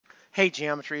Hey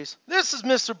Geometries, this is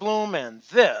Mr. Bloom and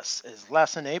this is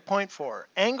lesson 8.4,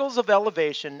 Angles of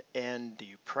Elevation and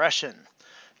Depression.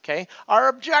 Okay, our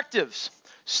objectives.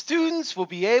 Students will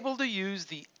be able to use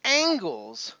the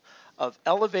angles of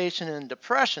elevation and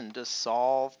depression to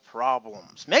solve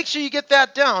problems. Make sure you get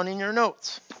that down in your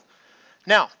notes.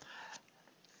 Now,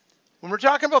 when we're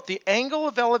talking about the angle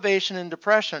of elevation and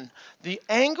depression, the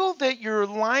angle that your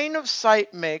line of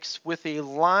sight makes with a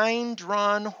line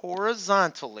drawn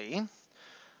horizontally,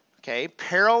 okay,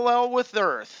 parallel with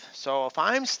Earth. So if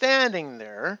I'm standing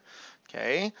there,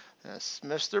 okay, that's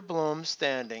Mr. Bloom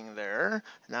standing there,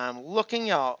 and I'm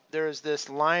looking out, there's this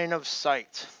line of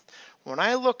sight. When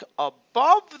I look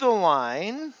above the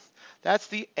line, that's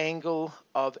the angle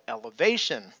of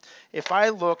elevation. If I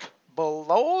look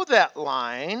below that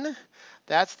line,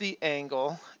 that's the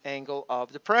angle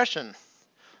of depression.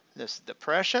 This is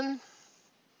depression,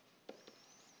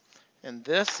 and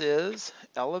this is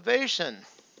elevation.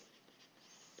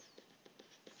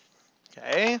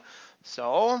 Okay,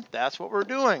 so that's what we're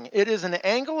doing. It is an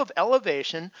angle of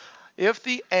elevation if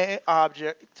the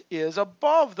object is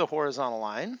above the horizontal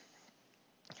line.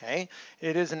 Okay,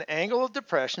 it is an angle of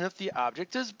depression if the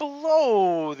object is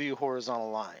below the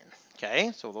horizontal line.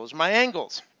 Okay, so those are my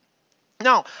angles.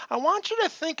 Now, I want you to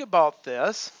think about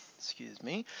this, excuse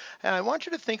me, and I want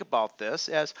you to think about this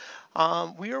as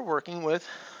we are working with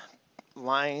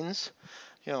lines.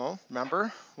 You know,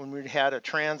 remember when we had a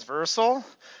transversal,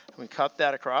 we cut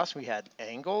that across, we had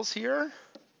angles here.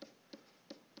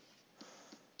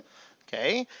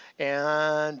 Okay,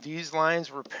 and these lines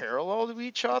were parallel to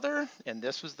each other, and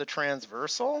this was the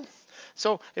transversal.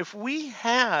 So if we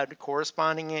had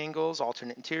corresponding angles,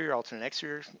 alternate interior, alternate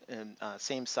exterior, and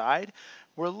same side,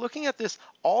 we're looking at this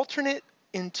alternate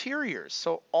interiors.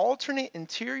 So alternate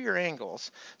interior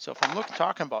angles. So if I'm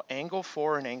talking about angle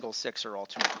 4 and angle 6 are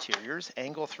alternate interiors,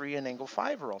 angle 3 and angle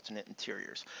 5 are alternate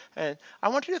interiors. And I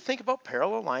want you to think about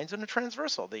parallel lines and a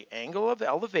transversal. The angle of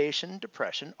elevation,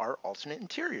 depression are alternate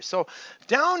interiors. So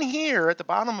down here at the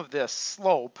bottom of this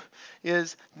slope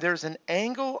there's an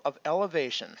angle of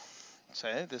elevation.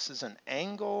 Okay, this is an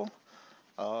angle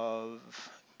of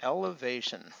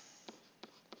elevation.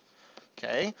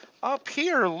 Okay, up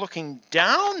here looking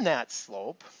down that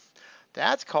slope,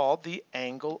 that's called the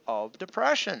angle of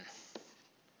depression.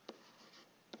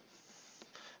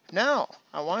 Now,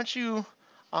 I want you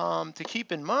to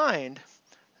keep in mind,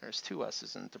 there's two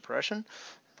S's in depression.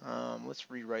 Let's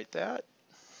rewrite that.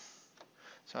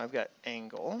 So I've got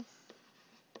angle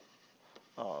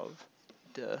of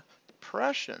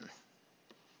depression.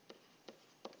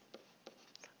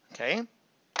 Okay,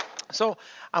 so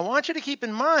I want you to keep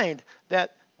in mind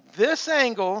that this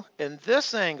angle and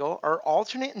this angle are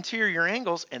alternate interior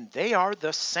angles, and they are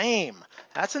the same.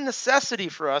 That's a necessity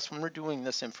for us when we're doing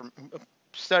this,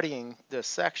 studying this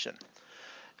section.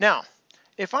 Now,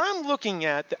 if I'm looking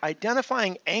at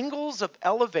identifying angles of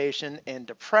elevation and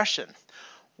depression,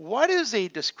 what is a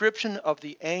description of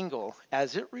the angle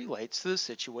as it relates to the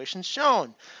situation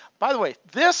shown? By the way,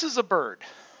 this is a bird.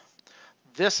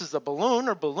 This is a balloon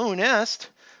or balloonist.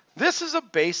 This is a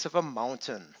base of a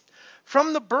mountain.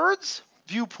 From the bird's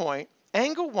viewpoint,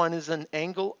 angle 1 is an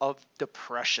angle of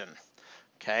depression.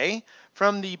 Okay?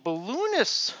 From the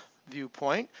balloonist's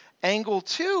viewpoint, angle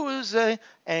 2 is an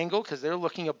angle, because they're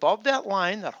looking above that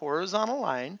line, that horizontal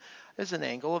line, is an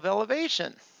angle of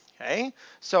elevation. Okay,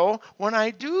 so when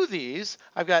I do these,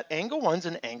 I've got angle 1's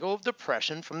an angle of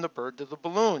depression from the bird to the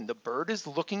balloon. The bird is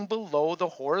looking below the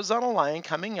horizontal line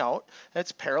coming out.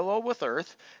 That's parallel with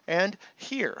Earth. And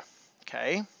here,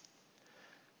 okay,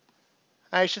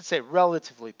 I should say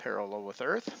relatively parallel with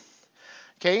Earth.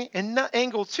 Okay, and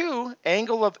angle 2,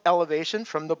 angle of elevation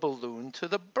from the balloon to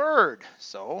the bird.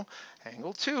 So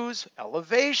angle 2's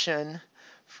elevation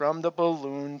from the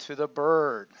balloon to the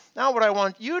bird. Now what I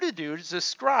want you to do is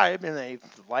describe in a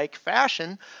like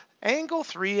fashion angle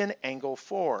 3 and angle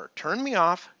 4. Turn me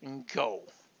off and go.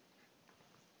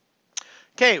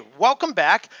 Okay, welcome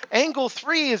back. Angle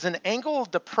 3 is an angle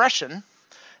of depression.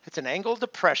 It's an angle of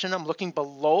depression. I'm looking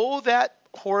below that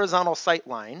horizontal sight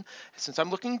line. Since I'm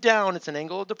looking down, it's an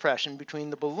angle of depression between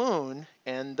the balloon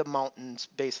and the mountain's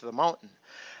base of the mountain.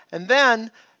 And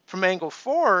then from angle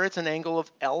 4, it's an angle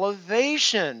of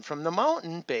elevation from the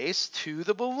mountain base to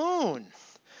the balloon.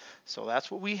 So that's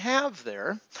what we have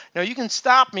there. Now you can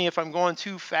stop me if I'm going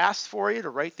too fast for you to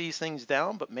write these things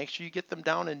down, but make sure you get them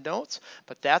down in notes.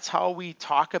 But that's how we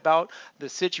talk about the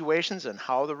situations and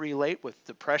how they relate with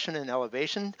depression and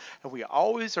elevation. And we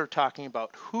always are talking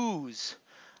about whose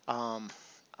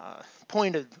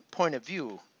point of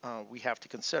view we have to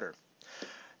consider.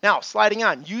 Now, sliding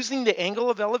on, using the angle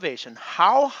of elevation,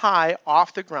 how high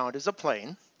off the ground is a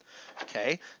plane?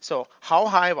 Okay, so how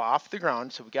high off the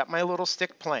ground, so we got my little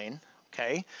stick plane,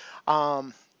 okay,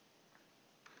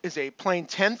 is a plane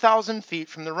 10,000 feet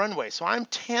from the runway. So I'm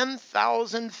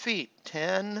 10,000 feet,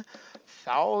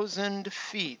 10,000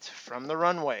 feet from the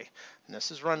runway. And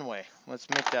this is runway. Let's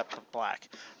make that black.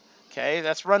 Okay,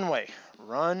 that's runway.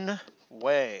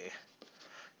 Runway.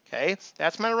 Okay,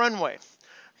 that's my runway.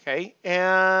 Okay,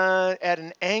 and at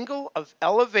an angle of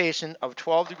elevation of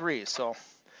 12 degrees. So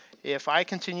if I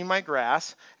continue my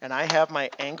grass and I have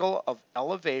my angle of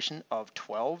elevation of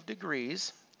 12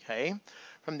 degrees, okay,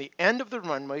 from the end of the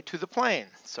runway to the plane.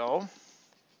 So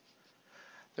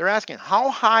they're asking, how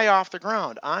high off the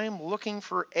ground? I'm looking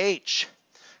for H.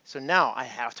 So now I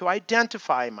have to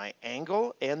identify my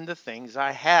angle and the things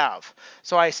I have.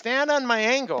 So I stand on my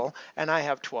angle and I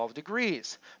have 12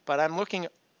 degrees, but I'm looking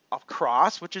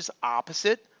across, which is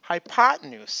opposite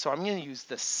hypotenuse. So I'm going to use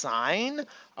the sine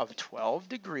of 12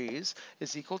 degrees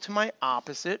is equal to my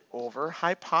opposite over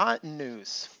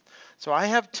hypotenuse. So I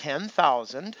have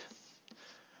 10,000.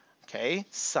 Okay,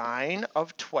 sine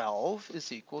of 12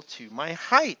 is equal to my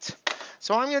height.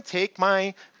 So I'm going to take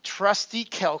my trusty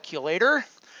calculator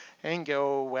and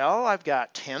go, well, I've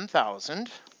got 10,000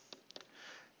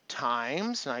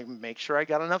 times, and I make sure I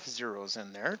got enough zeros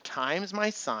in there, times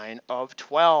my sine of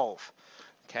 12.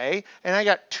 Okay, and I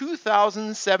got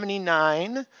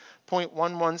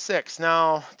 2,079.116.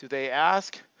 Now, do they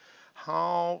ask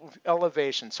how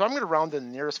elevation? So I'm going to round to the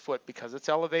nearest foot because it's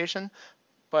elevation,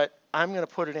 but I'm going to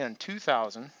put it in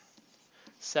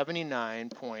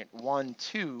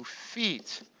 2,079.12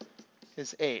 feet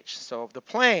is H. So the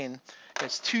plane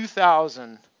is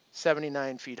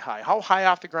 2,079 feet high. How high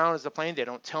off the ground is the plane? They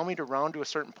don't tell me to round to a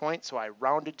certain point, so I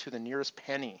rounded to the nearest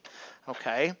penny.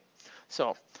 Okay,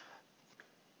 so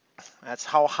that's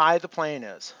how high the plane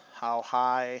is. How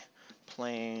high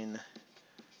plane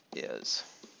is.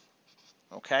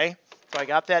 Okay, so I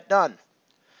got that done.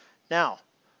 Now,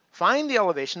 find the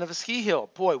elevation of a ski hill.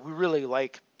 Boy, we really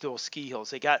like those ski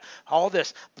hills. They got all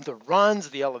this, the runs,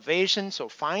 the elevation. So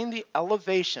find the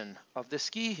elevation of the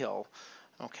ski hill.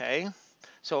 Okay,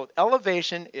 so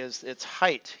elevation is its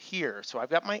height here. So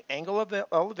I've got my angle of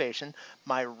elevation.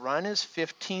 My run is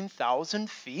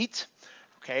 15,000 feet.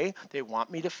 Okay, they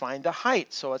want me to find the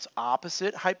height, so it's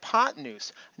opposite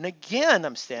hypotenuse. And again,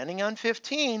 I'm standing on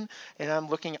 15, and I'm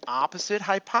looking opposite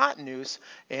hypotenuse,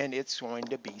 and it's going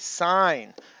to be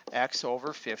sine x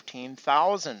over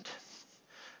 15,000.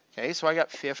 Okay, so I got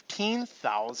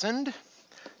 15,000.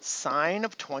 Sine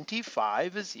of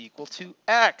 25 is equal to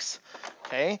x.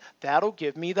 Okay, that'll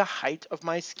give me the height of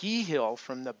my ski hill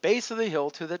from the base of the hill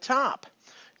to the top.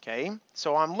 Okay,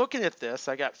 so I'm looking at this.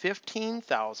 I got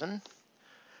 15,000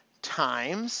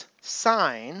 times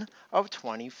sine of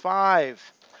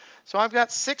 25. So I've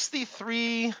got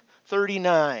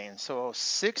 6339. So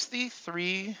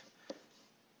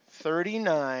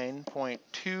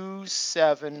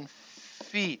 6339.27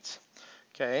 feet.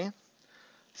 Okay.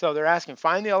 So they're asking,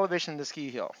 find the elevation of the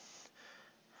ski hill.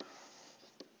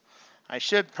 I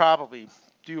should probably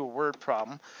do a word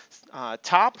problem.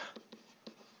 Top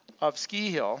of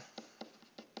ski hill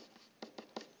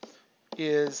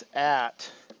is at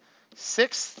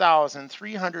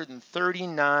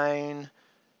 6,339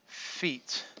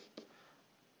 feet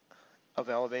of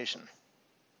elevation.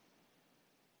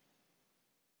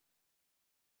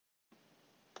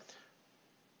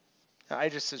 Now I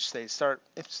just should say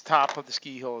its top of the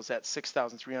ski hill is at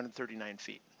 6,339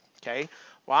 feet. Okay,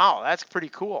 wow, that's pretty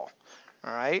cool.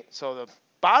 All right, so the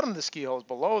bottom of the ski hill is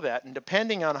below that, and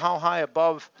depending on how high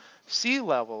above sea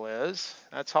level is,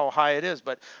 that's how high it is.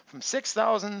 But from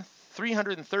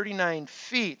 6,339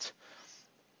 feet,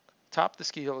 top of the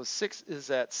ski hill is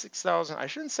at 6,000. I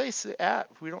shouldn't say at.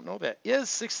 We don't know that. Is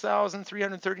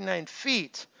 6,339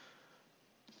 feet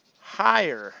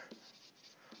higher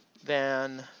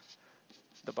than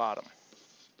the bottom.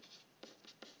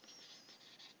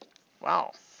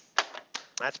 Wow,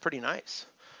 that's pretty nice.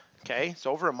 Okay, it's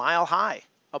over a mile high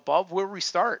above where we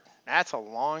start. That's a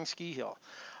long ski hill.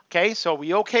 Okay, so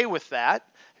we okay with that?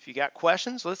 If you got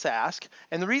questions, let's ask.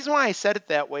 And the reason why I said it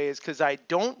that way is because I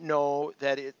don't know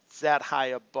that it's that high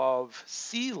above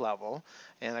sea level,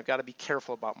 and I've got to be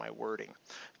careful about my wording.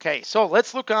 Okay, so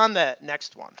let's look on that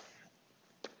next one.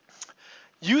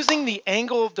 Using the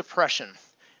angle of depression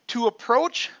to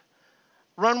approach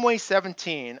runway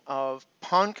 17 of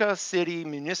Ponca City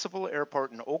Municipal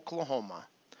Airport in Oklahoma,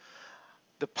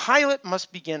 the pilot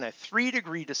must begin a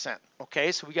 3-degree descent.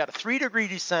 Okay, so we got a 3-degree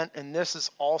descent, and this is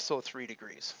also 3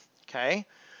 degrees. Okay,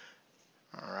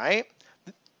 all right.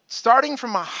 starting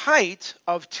from a height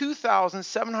of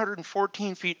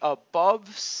 2,714 feet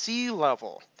above sea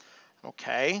level.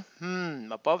 Okay,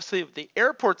 above sea level. The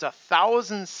airport's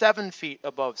 1,007 feet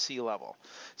above sea level.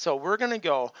 So we're going to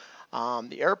go,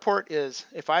 the airport is,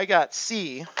 if I got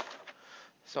sea,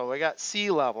 so I got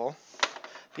sea level,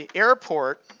 the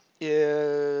airport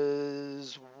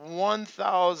is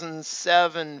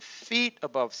 1,007 feet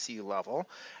above sea level,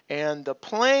 and the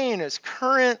plane is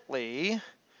currently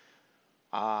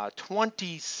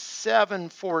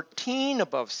 2714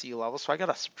 above sea level, so I got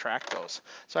to subtract those.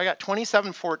 So I got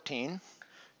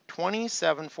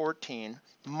 2714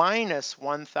 minus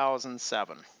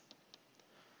 1007.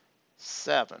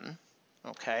 7,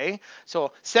 okay? So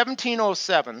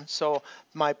 1707, so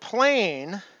my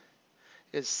plane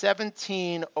is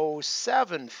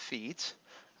 1707 feet,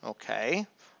 okay,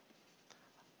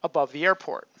 above the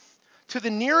airport. To the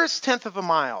nearest tenth of a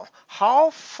mile,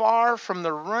 how far from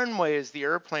the runway is the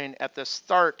airplane at the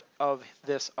start of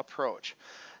this approach?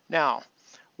 Now,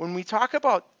 when we talk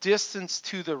about distance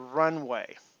to the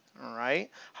runway, all right,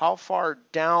 how far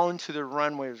down to the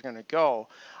runway is going to go,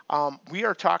 we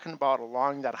are talking about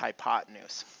along that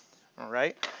hypotenuse, all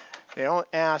right? They don't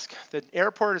ask, the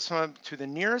airport is to the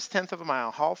nearest tenth of a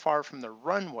mile, how far from the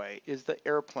runway is the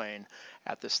airplane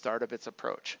at the start of its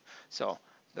approach? So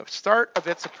the start of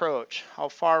its approach, how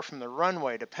far from the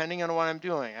runway, depending on what I'm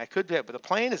doing. I could do it, but the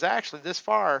plane is actually this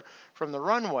far from the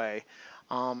runway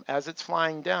as it's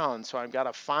flying down. So I've got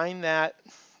to find that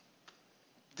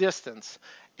distance,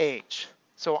 h.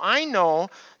 So I know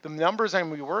the numbers I'm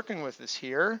going to be working with is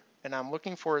here, and I'm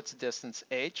looking for its distance,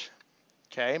 h.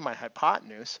 Okay, my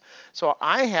hypotenuse. So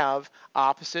I have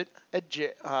opposite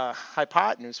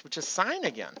hypotenuse, which is sine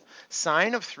again.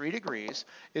 Sine of 3 degrees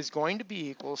is going to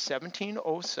be equal to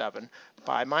 1707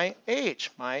 by my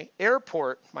h, my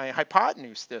airport, my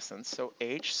hypotenuse distance. So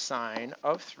h sine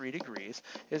of 3 degrees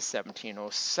is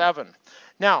 1707.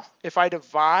 Now, if I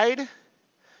divide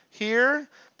here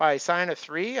by sine of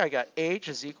 3, I got h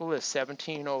is equal to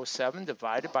 1707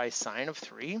 divided by sine of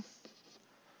 3.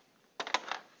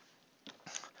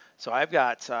 So I've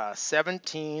got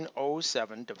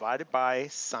 1707 divided by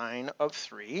sine of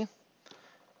 3.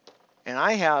 And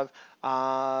I have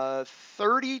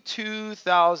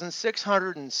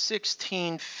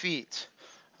 32,616 feet.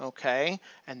 Okay,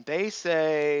 and they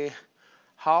say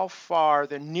how far,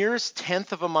 the nearest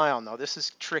tenth of a mile. Now this is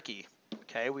tricky.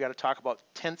 Okay, we got to talk about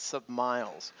tenths of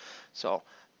miles. So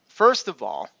first of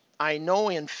all, I know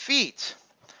in feet,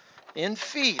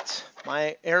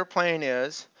 my airplane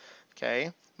is,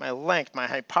 okay, my length, my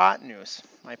hypotenuse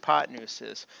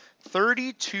is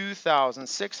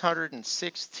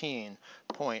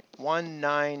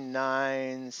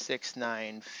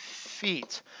 32,616.19969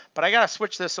 feet. But I got to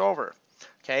switch this over,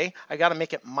 okay? I got to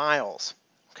make it miles,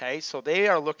 okay? So they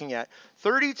are looking at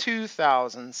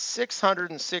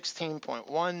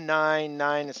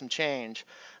 32,616.199 and some change,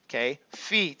 okay,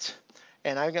 feet.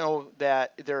 And I know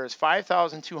that there is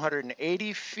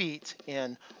 5,280 feet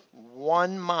in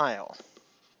 1 mile.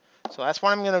 So that's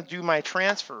what I'm going to do my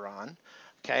transfer on.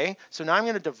 Okay, so now I'm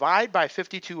going to divide by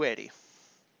 5,280,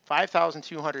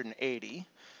 5,280,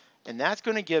 and that's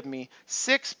going to give me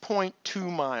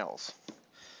 6.2 miles.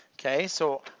 Okay,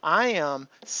 so I am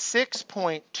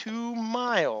 6.2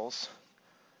 miles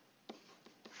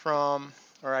from,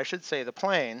 or I should say the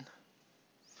plane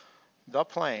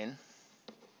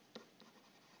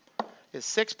is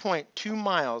 6.2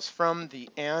 miles from the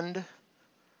end.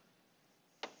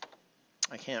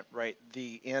 I can't write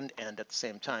the end at the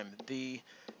same time. The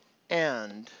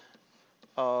end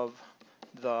of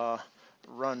the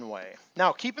runway.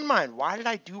 Now keep in mind, why did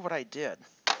I do what I did?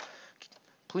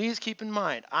 Please keep in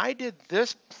mind, I did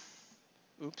this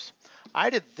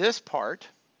part,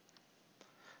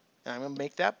 and I'm going to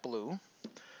make that blue,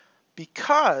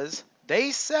 because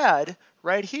they said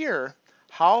right here,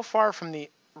 how far from the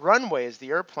runway is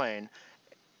the airplane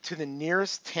to the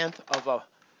nearest tenth of a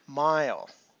mile.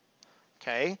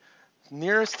 Okay,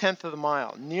 nearest tenth of the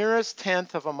mile, nearest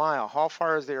tenth of a mile. How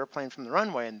far is the airplane from the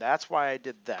runway? And that's why I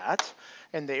did that.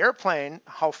 And the airplane,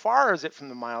 how far is it from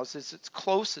the miles? Is its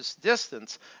closest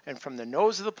distance. And from the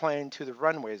nose of the plane to the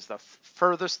runway is the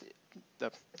furthest,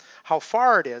 how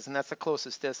far it is, and that's the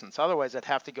closest distance. Otherwise, I'd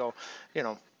have to go,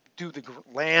 do the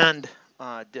land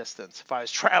distance if I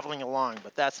was traveling along,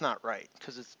 but that's not right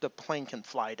because the plane can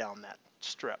fly down that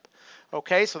strip.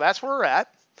 Okay, so that's where we're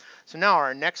at. So now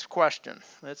our next question,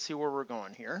 let's see where we're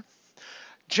going here.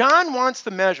 John wants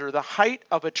to measure the height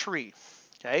of a tree.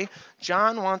 Okay,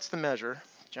 John wants to measure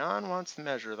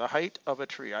the height of a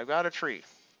tree. I've got a tree.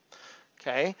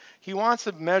 Okay, he wants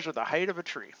to measure the height of a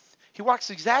tree. He walks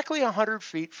exactly 100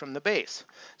 feet from the base.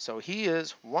 So he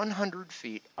is 100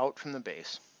 feet out from the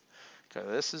base. Okay,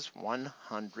 this is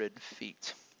 100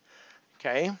 feet.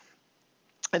 Okay,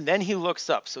 and then he looks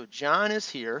up. So John is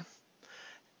here,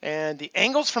 and the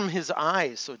angles from his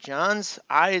eyes. So John's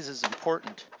eyes is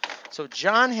important. So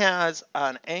John has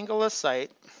an angle of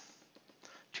sight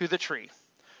to the tree.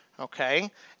 Okay,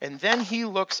 and then he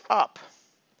looks up.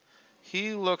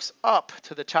 He looks up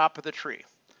to the top of the tree.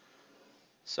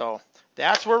 So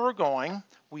that's where we're going.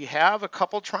 We have a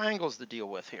couple triangles to deal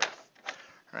with here.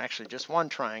 Or actually just one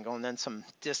triangle and then some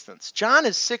distance. John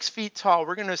is 6 feet tall.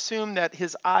 We're going to assume that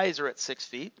his eyes are at 6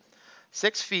 feet.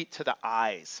 6 feet to the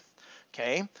eyes.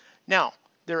 Okay. Now,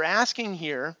 they're asking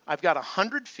here, I've got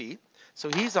 100 feet. So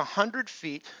he's 100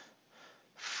 feet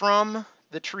from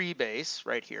the tree base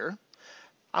right here.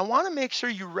 I want to make sure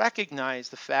you recognize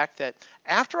the fact that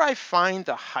after I find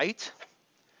the height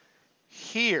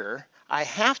here, I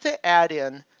have to add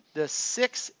in the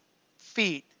 6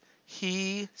 feet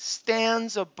he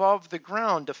stands above the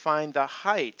ground to find the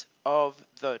height of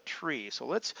the tree. So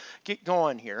let's get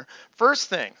going here. First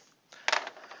thing,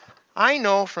 I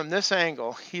know from this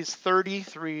angle he's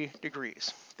 33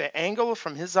 degrees. The angle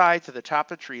from his eye to the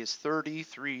top of the tree is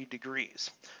 33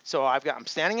 degrees. So I'm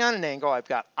standing on an angle, I've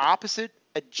got opposite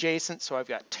adjacent, so I've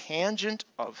got tangent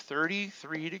of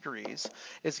 33 degrees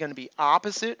is going to be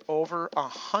opposite over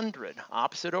 100,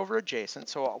 opposite over adjacent.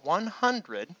 So at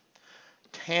 100,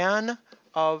 tan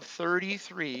of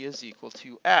 33 is equal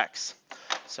to x.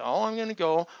 So I'm going to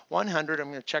go 100, I'm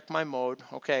going to check my mode.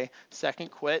 Okay,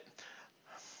 second quit.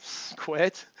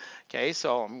 Okay,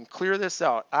 so I'm going to clear this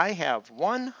out. I have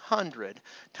 100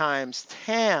 times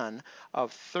tan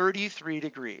of 33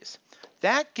 degrees.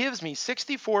 That gives me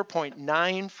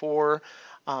 64.94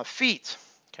 feet.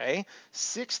 Okay,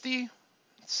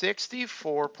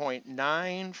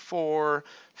 64.94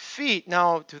 feet.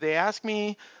 Now, do they ask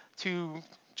me to,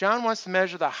 John wants to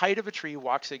measure the height of a tree,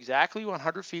 walks exactly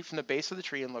 100 feet from the base of the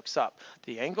tree and looks up.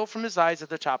 The angle from his eyes at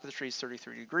the top of the tree is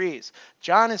 33 degrees.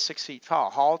 John is 6 feet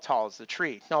tall. How tall is the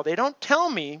tree? Now, they don't tell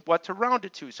me what to round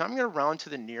it to, so I'm going to round to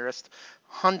the nearest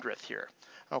hundredth here.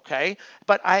 Okay,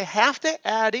 but I have to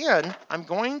add in, I'm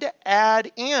going to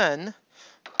add in,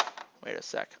 wait a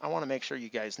sec, I want to make sure you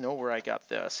guys know where I got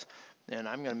this, and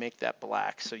I'm going to make that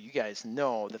black so you guys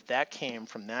know that that came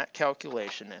from that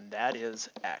calculation, and that is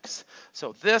x.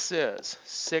 So this is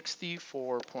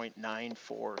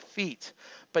 64.94 feet.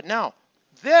 But now,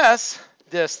 this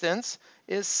distance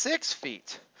is 6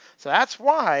 feet. So that's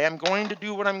why I'm going to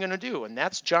do what I'm going to do, and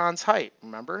that's John's height.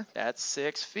 Remember, that's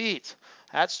 6 feet.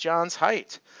 That's John's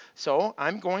height. So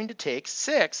I'm going to take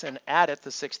 6 and add it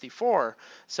to 64.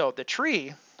 So the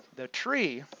tree,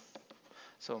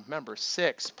 so remember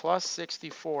 6 plus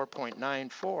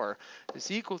 64.94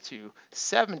 is equal to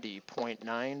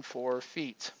 70.94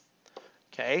 feet.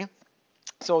 Okay,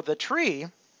 so the tree,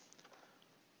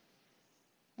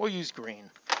 we'll use green.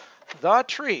 The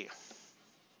tree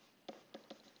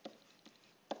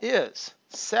is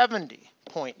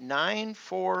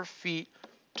 70.94 feet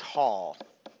tall.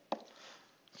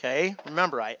 Okay,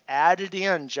 remember I added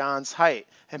in John's height,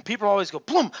 and people always go,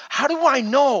 Bloom, how do I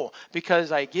know?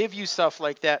 Because I give you stuff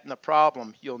like that in the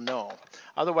problem, you'll know.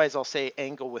 Otherwise I'll say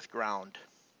angle with ground.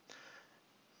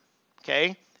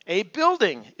 Okay, a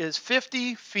building is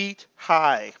 50 feet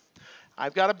high.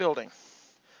 I've got a building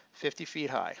 50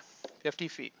 feet high, 50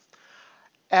 feet.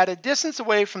 At a distance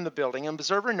away from the building, an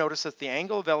observer notices that the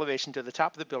angle of elevation to the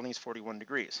top of the building is 41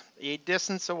 degrees. A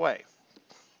distance away.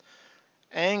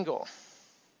 Angle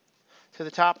to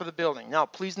the top of the building. Now,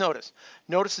 please notice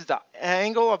that the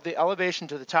angle of the elevation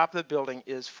to the top of the building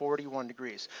is 41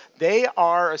 degrees. They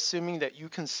are assuming that you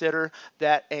consider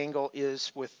that angle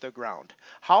is with the ground.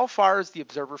 How far is the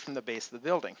observer from the base of the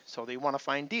building? So they want to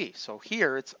find D. So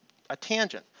here it's a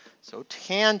tangent. So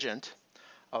tangent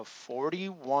of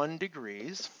 41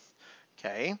 degrees,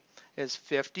 okay, is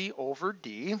 50 over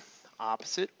D,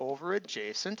 opposite over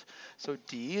adjacent. So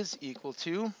D is equal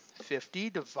to 50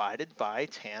 divided by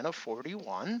tan of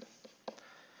 41.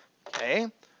 Okay,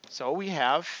 so we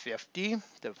have 50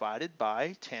 divided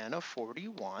by tan of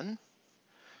 41.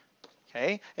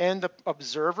 Okay, and the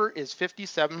observer is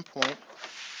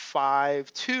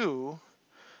 57.52,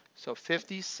 so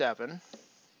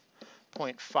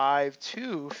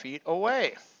 57.52 feet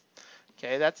away.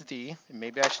 Okay, that's D. And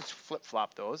maybe I should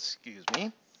flip-flop those, excuse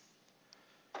me.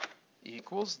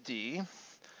 Equals D.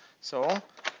 So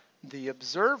the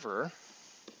observer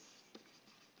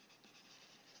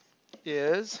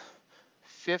is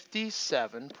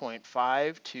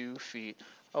 57.52 feet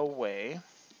away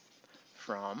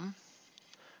from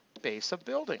base of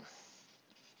building.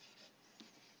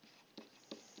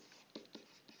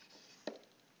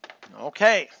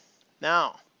 Okay,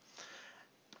 now,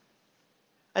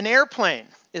 an airplane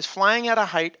is flying at a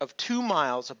height of 2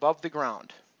 miles above the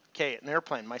ground. Okay, an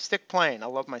airplane, my stick plane, I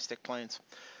love my stick planes,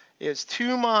 is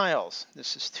 2 miles.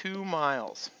 This is 2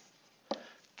 miles.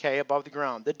 Okay, above the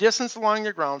ground. The distance along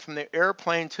the ground from the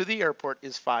airplane to the airport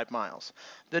is 5 miles.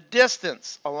 The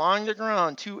distance along the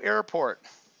ground to airport,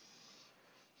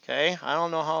 okay, I don't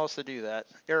know how else to do that,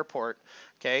 airport,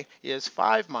 okay, is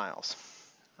 5 miles.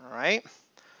 All right,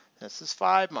 this is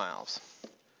 5 miles.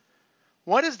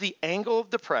 What is the angle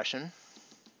of depression?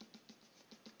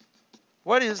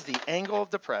 What is the angle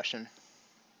of depression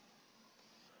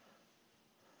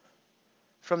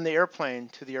from the airplane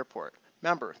to the airport?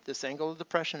 Remember, this angle of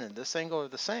depression and this angle are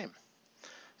the same.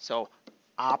 So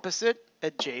opposite,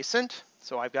 adjacent.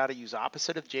 So I've got to use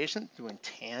opposite, adjacent, doing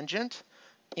tangent.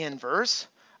 Inverse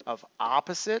of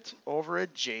opposite over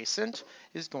adjacent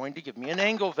is going to give me an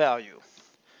angle value.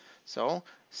 So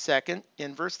second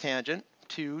inverse tangent,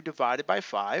 2 divided by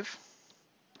 5.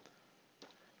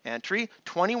 Entry,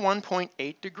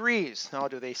 21.8 degrees. Now,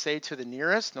 do they say to the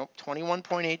nearest? Nope,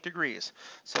 21.8 degrees.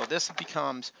 So this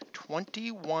becomes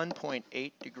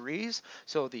 21.8 degrees.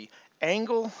 So the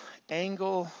angle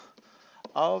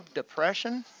of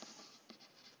depression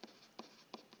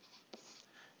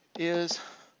is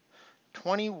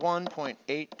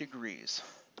 21.8 degrees.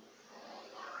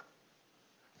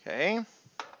 Okay,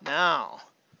 now,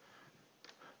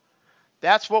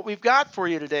 that's what we've got for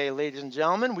you today, ladies and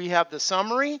gentlemen. We have the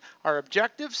summary. Our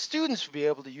objective, students will be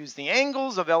able to use the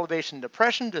angles of elevation and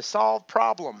depression to solve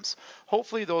problems.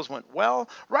 Hopefully those went well.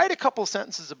 Write a couple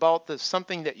sentences about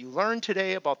something that you learned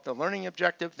today about the learning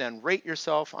objective, then rate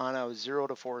yourself on a 0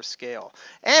 to 4 scale.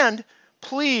 And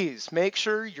please make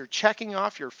sure you're checking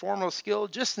off your formal skill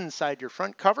just inside your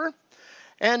front cover.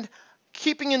 And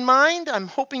keeping in mind, I'm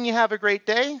hoping you have a great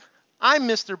day. I'm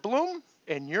Mr. Bloom,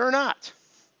 and you're not.